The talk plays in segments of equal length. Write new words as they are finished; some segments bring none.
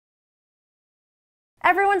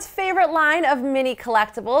Everyone's favorite line of mini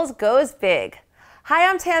collectibles goes big. Hi,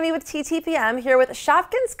 I'm Tammy with TTPM here with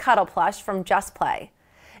Shopkins Cuddle Plush from Just Play.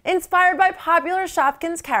 Inspired by popular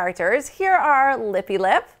Shopkins characters, here are Lippy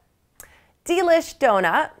Lip, Delish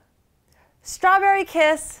Donut, Strawberry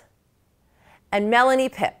Kiss, and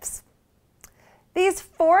Melonie Pips. These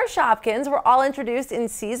 4 Shopkins were all introduced in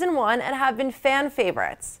Season 1 and have been fan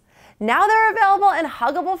favorites. Now they're available in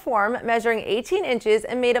huggable form, measuring 18 inches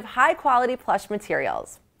and made of high-quality plush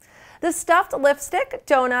materials. The stuffed lipstick,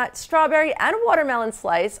 donut, strawberry, and watermelon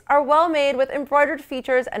slice are well made with embroidered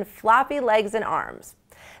features and floppy legs and arms.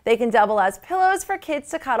 They can double as pillows for kids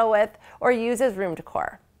to cuddle with or use as room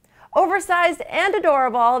decor. Oversized and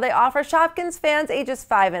adorable, they offer Shopkins fans ages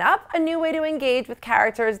 5 and up a new way to engage with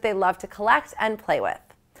characters they love to collect and play with.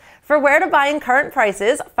 For where to buy and current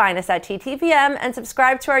prices, find us at TTPM and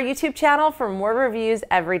subscribe to our YouTube channel for more reviews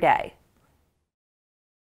every day.